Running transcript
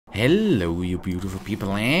Hello, you beautiful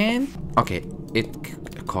people, and... Okay, it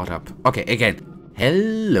caught up. Okay, again.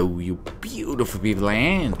 Hello, you beautiful people,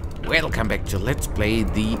 and welcome back to Let's Play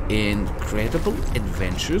The Incredible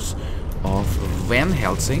Adventures of Van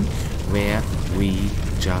Helsing, where we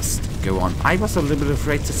just go on. I was a little bit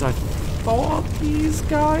afraid since I thought these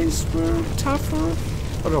guys were tougher,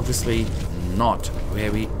 but obviously not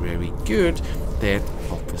very, very good. That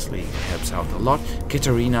obviously helps out a lot.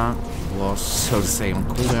 Katarina was, so to say, on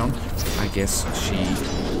cooldown. I guess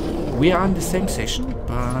we are in the same session,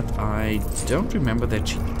 but I don't remember that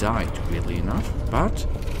she died, weirdly enough. But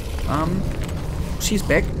she's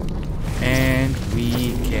back, and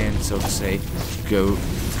we can, so to say, go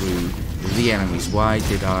through the enemies. Why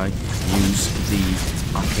did I use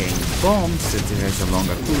the arcane bomb since it has a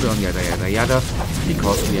longer cooldown? Yada yada yada.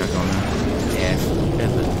 Because we are gonna have a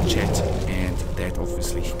little chat, and that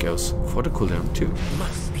obviously goes for the cooldown too.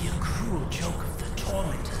 Must be a cruel joke of the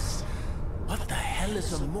tormentors. What the hell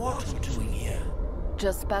is a mortal doing here?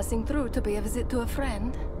 Just passing through to pay a visit to a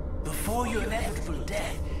friend. Before your inevitable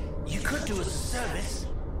death, you could do us a service.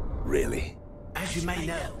 Really? As you may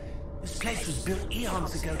know, this place was built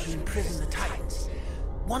eons ago to imprison the Titans.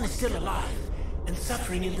 One is still alive and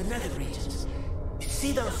suffering in the nether regions. You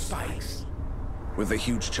see those spikes? With the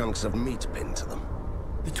huge chunks of meat pinned to them.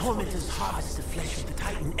 The tormentors harvest the flesh of the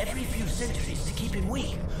Titan every few centuries to keep him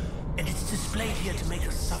weak, and it's displayed here to make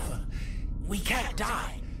us suffer. We can't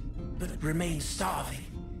die, but remain starving,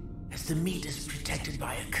 as the meat is protected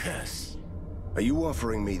by a curse. Are you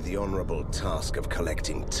offering me the honorable task of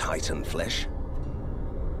collecting Titan flesh?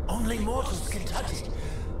 Only mortals can touch it.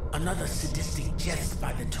 Another sadistic jest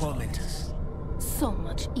by the tormentors. So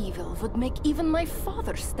much evil would make even my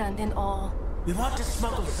father stand in awe. We want to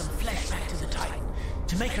smuggle some flesh back to the Titan,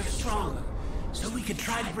 to make her stronger, so we can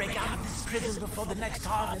try to break out of this prison before the next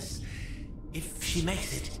harvest. If she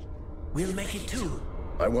makes it, we'll make it too.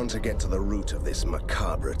 I want to get to the root of this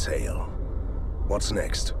macabre tale. What's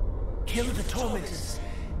next? Kill the tormentors,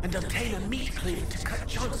 and obtain a meat cleaver to cut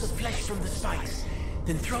chunks of flesh from the spikes,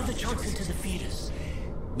 then throw the chunks into the feeders.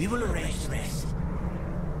 We will arrange the rest.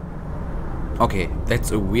 Okay,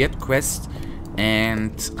 that's a weird quest,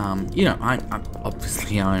 and you know, I'm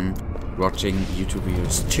watching YouTube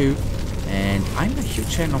videos too, and I'm a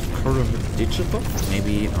huge fan of Current Digital.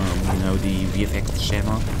 Maybe you know, the VFX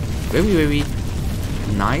channel. Very, very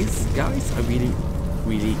nice guys. I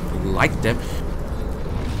really like them.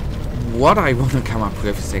 What I want to come up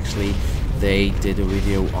with is actually they did a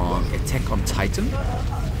video on Attack on Titan.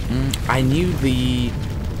 I knew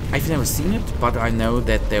I've never seen it, but I know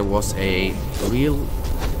that there was a real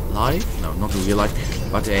life, no, not a real life,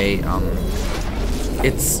 but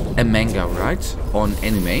it's a manga, right? On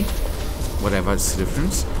anime, whatever is the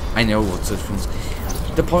difference. I know what's the difference.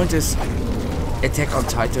 The point is, Attack on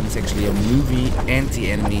Titan is actually a movie, and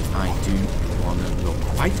the anime I do wanna look.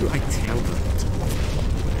 Why do I tell that?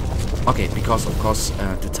 Okay, because of course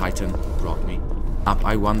the Titan brought me up.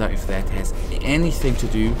 I wonder if that has anything to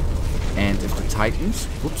do, and if the Titans,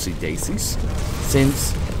 whoopsie daisies,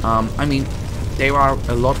 since I mean, there are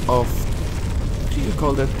a lot of, what do you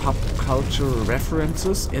call that, pop culture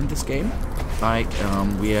references in this game. Like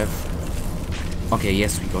we have, okay,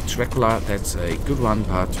 yes, we got Dracula, that's a good one,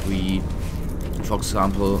 but we, for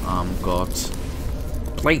example, got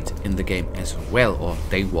Blade in the game as well, or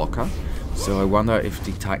Daywalker. So I wonder if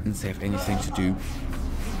the Titans have anything to do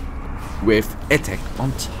with Attack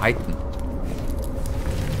on Titan.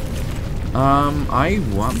 I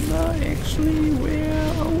wonder actually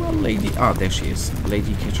where our lady... Ah, there she is.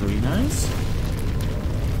 Lady Katarina is.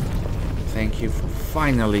 Thank you for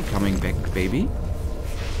finally coming back, baby.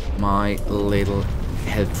 My little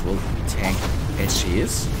helpful tank as she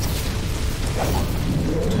is.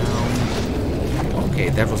 Okay,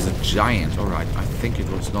 that was a giant. Alright, I think it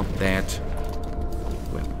was not that...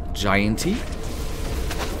 well, gianty.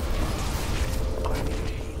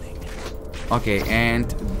 Okay,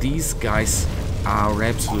 and these guys are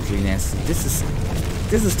absolutely nasty. This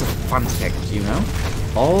is the fun fact, you know.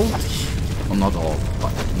 All, well, not all,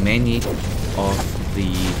 but many of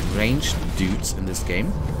the ranged dudes in this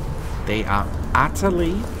game, they are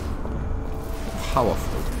utterly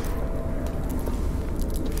powerful.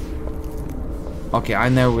 Okay, I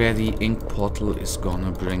know where the ink portal is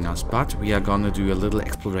gonna bring us, but we are gonna do a little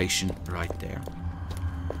exploration right there.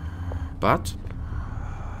 But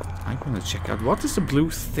I'm gonna check out, what is the blue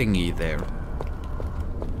thingy there?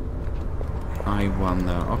 I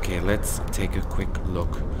wonder. Okay, let's take a quick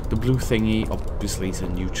look. The blue thingy obviously is a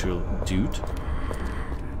neutral dude.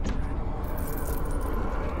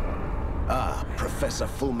 Ah, Professor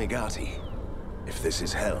Fulmigati. If this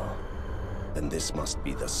is hell, Then this must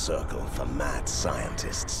be the circle for mad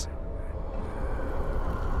scientists.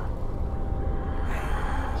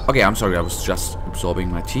 Okay, I'm sorry, I was just absorbing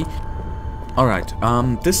my tea. Alright,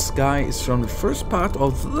 this guy is from the first part,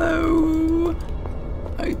 although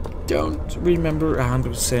I don't remember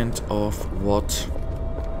 100% of what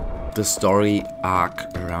the story arc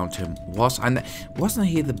around him was. And wasn't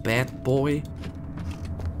he the bad boy?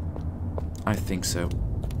 I think so.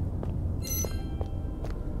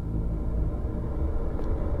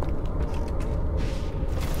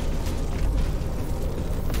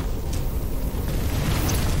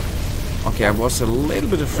 Okay, I was a little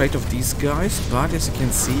bit afraid of these guys, but as you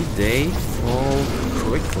can see, they fall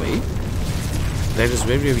quickly. That is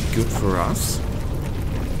very, very good for us.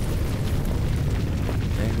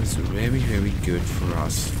 That is very, very good for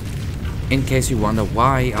us. In case you wonder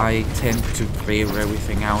why I tend to clear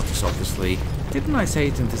everything out, is obviously... Didn't I say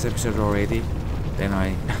it in this episode already? Then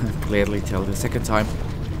I clearly tell the second time.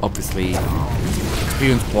 Obviously,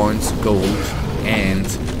 experience points, gold, and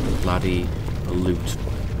bloody loot.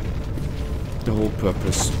 The whole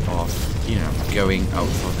purpose of, you know, going out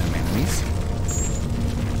for them enemies.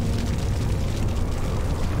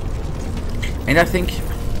 And I think,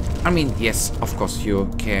 I mean, yes, of course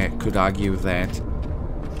you could argue that,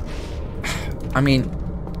 I mean,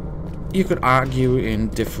 you could argue in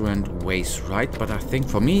different ways, right? But I think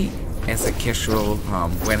for me, as a casual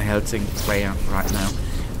Van Helsing player right now,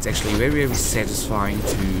 it's actually very, very satisfying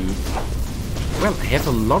to, well, have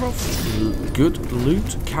a lot of good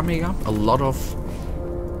loot coming up, a lot of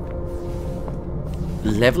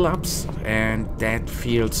level ups, and that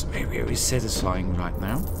feels very, very satisfying right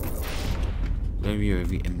now. Very,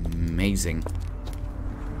 very amazing.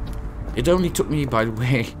 It only took me, by the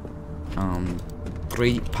way,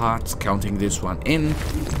 3 parts, counting this one in,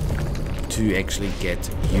 to actually get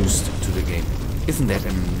used to the game. Isn't that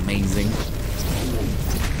amazing?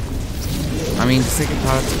 I mean, the second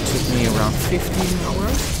part took me around 15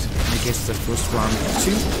 hours. I guess the first one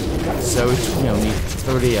 2. So it took me only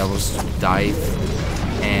 30 hours to dive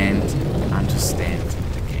and understand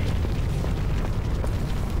the game.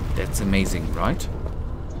 That's amazing, right?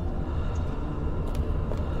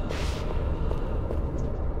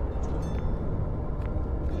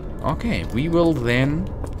 Okay, we will then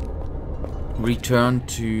return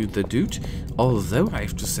to the dude. Although I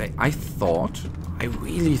have to say, I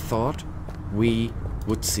really thought we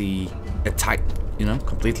would see a Titan, you know,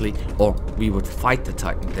 completely, or we would fight the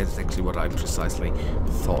Titan. That's actually what I precisely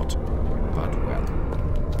thought. But well.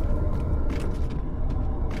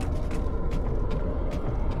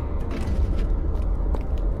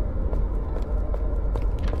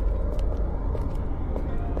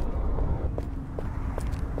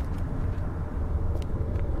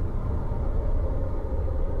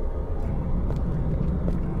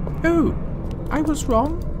 Oh, I was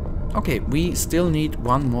wrong. Okay, we still need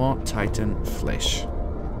one more Titan flesh.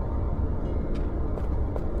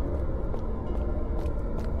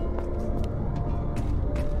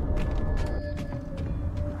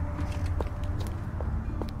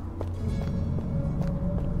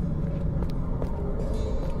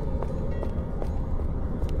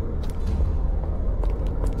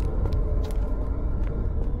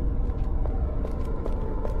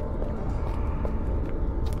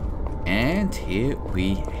 And here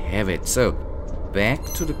we have it. So, back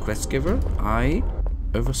to the quest giver. I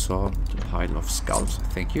oversaw the pile of skulls,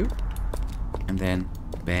 thank you. And then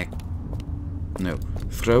back. No,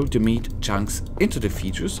 throw the meat chunks into the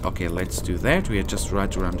features. Okay, let's do that. We are just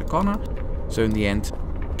right around the corner. So in the end,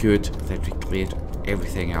 good that we cleared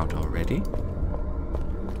everything out already.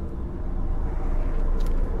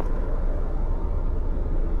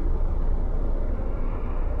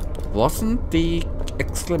 Wasn't the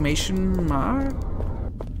exclamation mark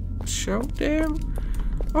show there?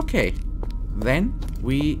 Okay, then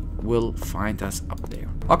we will find us up there.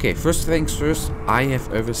 Okay, first things first, I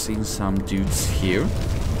have overseen some dudes here,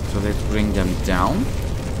 so let's bring them down.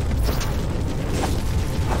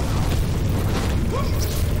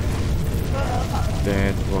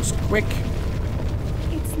 That was quick.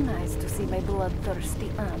 It's nice to see my bloodthirsty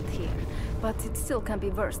aunt here, but it still can be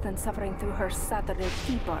worse than suffering through her Saturday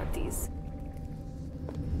tea parties.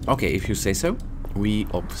 Okay, if you say so. We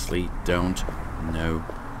obviously don't know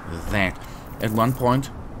that. At one point,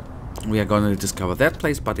 we are going to discover that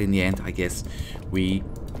place, but in the end, I guess we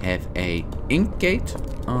have a ink gate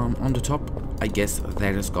on the top. I guess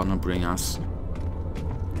that is gonna bring us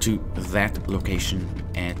to that location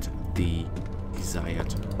at the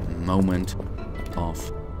desired moment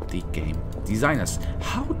of the game designers.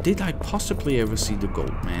 How did I possibly ever see the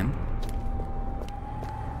gold, man?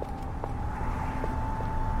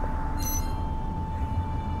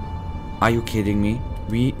 Are you kidding me?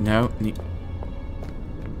 We now need...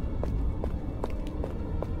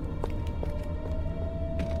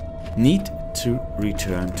 Need to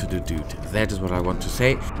return to the dude. That is what I want to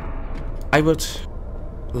say. I would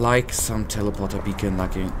like some teleporter beacon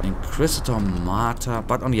like an Inquisitor Martyr,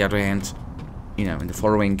 but on the other hand, you know, in the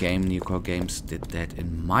following game, Newcore Games did that,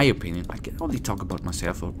 in my opinion. I can only talk about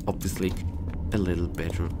myself, obviously, a little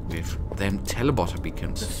better with them teleporter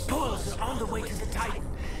beacons. The spoils are on the way to the Titan.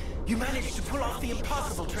 You managed to pull off the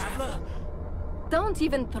impossible, traveler. Don't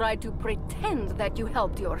even try to pretend that you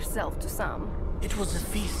helped yourself to some. It was a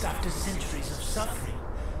feast after centuries of suffering,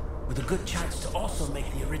 with a good chance to also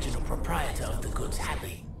make the original proprietor of the goods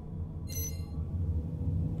happy.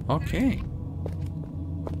 Okay.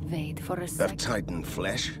 Wait for a That second. Titan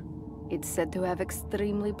flesh? It's said to have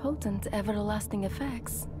extremely potent, everlasting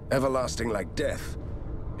effects. Everlasting like death?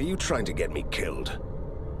 Are you trying to get me killed?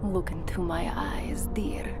 Look into my eyes,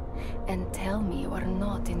 dear, and tell me you are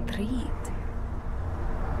not intrigued.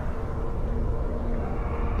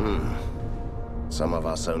 Some of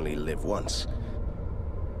us only live once.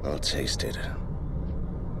 I'll taste it.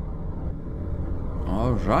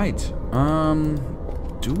 Alright.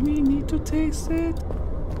 Do we need to taste it?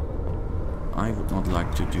 I would not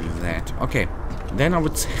like to do that. Okay. Then I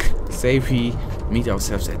would say we meet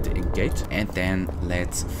ourselves at the gate. And then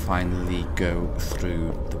let's finally go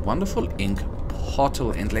through the wonderful ink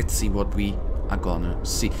portal. And let's see what we are gonna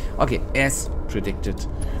see. Okay, as predicted,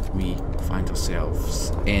 we find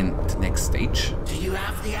ourselves in the next stage. Do you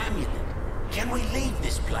have the amulet? Can we leave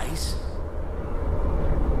this place?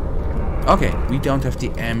 Okay, we don't have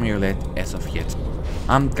the amulet as of yet.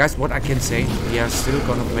 Guys, what I can say, we are still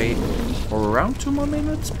gonna play for around 2 more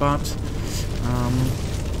minutes, but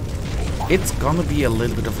it's gonna be a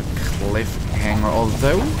little bit of a cliffhanger,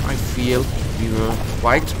 although I feel we were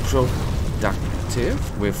quite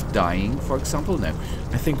productive with dying, for example. No,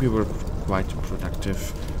 I think we were quite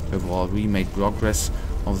productive overall. We made progress,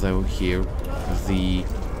 although here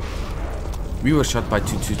we were shot by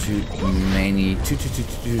too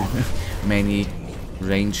many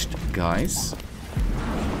ranged guys.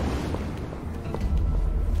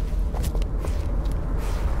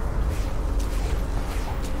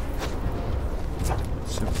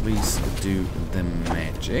 So please do the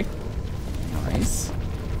magic. Nice.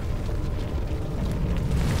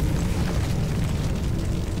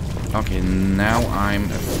 Okay, now I'm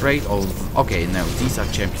afraid of... Okay, no, these are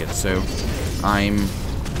champions, so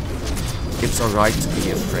it's alright to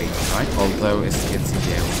be afraid, right? Although, as you can see,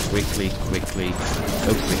 they quickly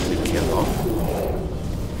kill off.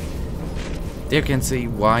 There you can see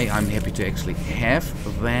why I'm happy to actually have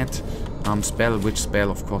that spell, which spell,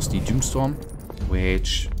 of course, the Doomstorm,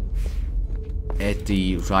 which at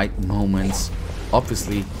the right moments,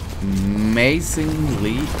 obviously,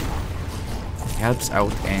 amazingly helps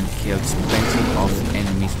out and kills plenty of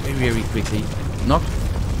enemies very quickly. Not...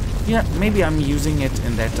 Yeah, maybe I'm using it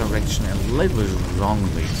in that direction a little bit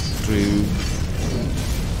wrongly through...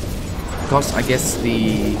 Because I guess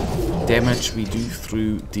the damage we do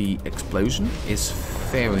through the explosion is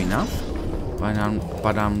fair enough,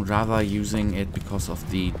 but I'm rather using it because of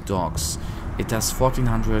the dogs. It does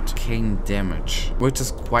 1400 cane damage, which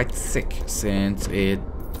is quite sick, since it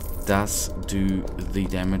does do the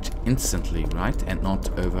damage instantly, right? And not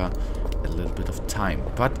over a little bit of time.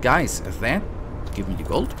 But guys, that... Give me the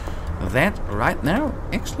gold. That right now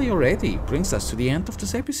actually already brings us to the end of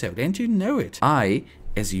this episode, and you know it. I,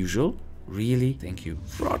 as usual, really thank you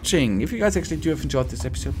for watching. If you guys actually do have enjoyed this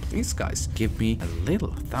episode, please guys, give me a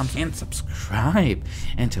little thumbs and subscribe.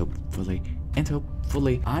 And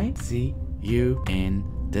hopefully I see you in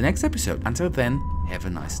the next episode. Until then, have a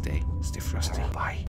nice day. Stay frosty. Bye.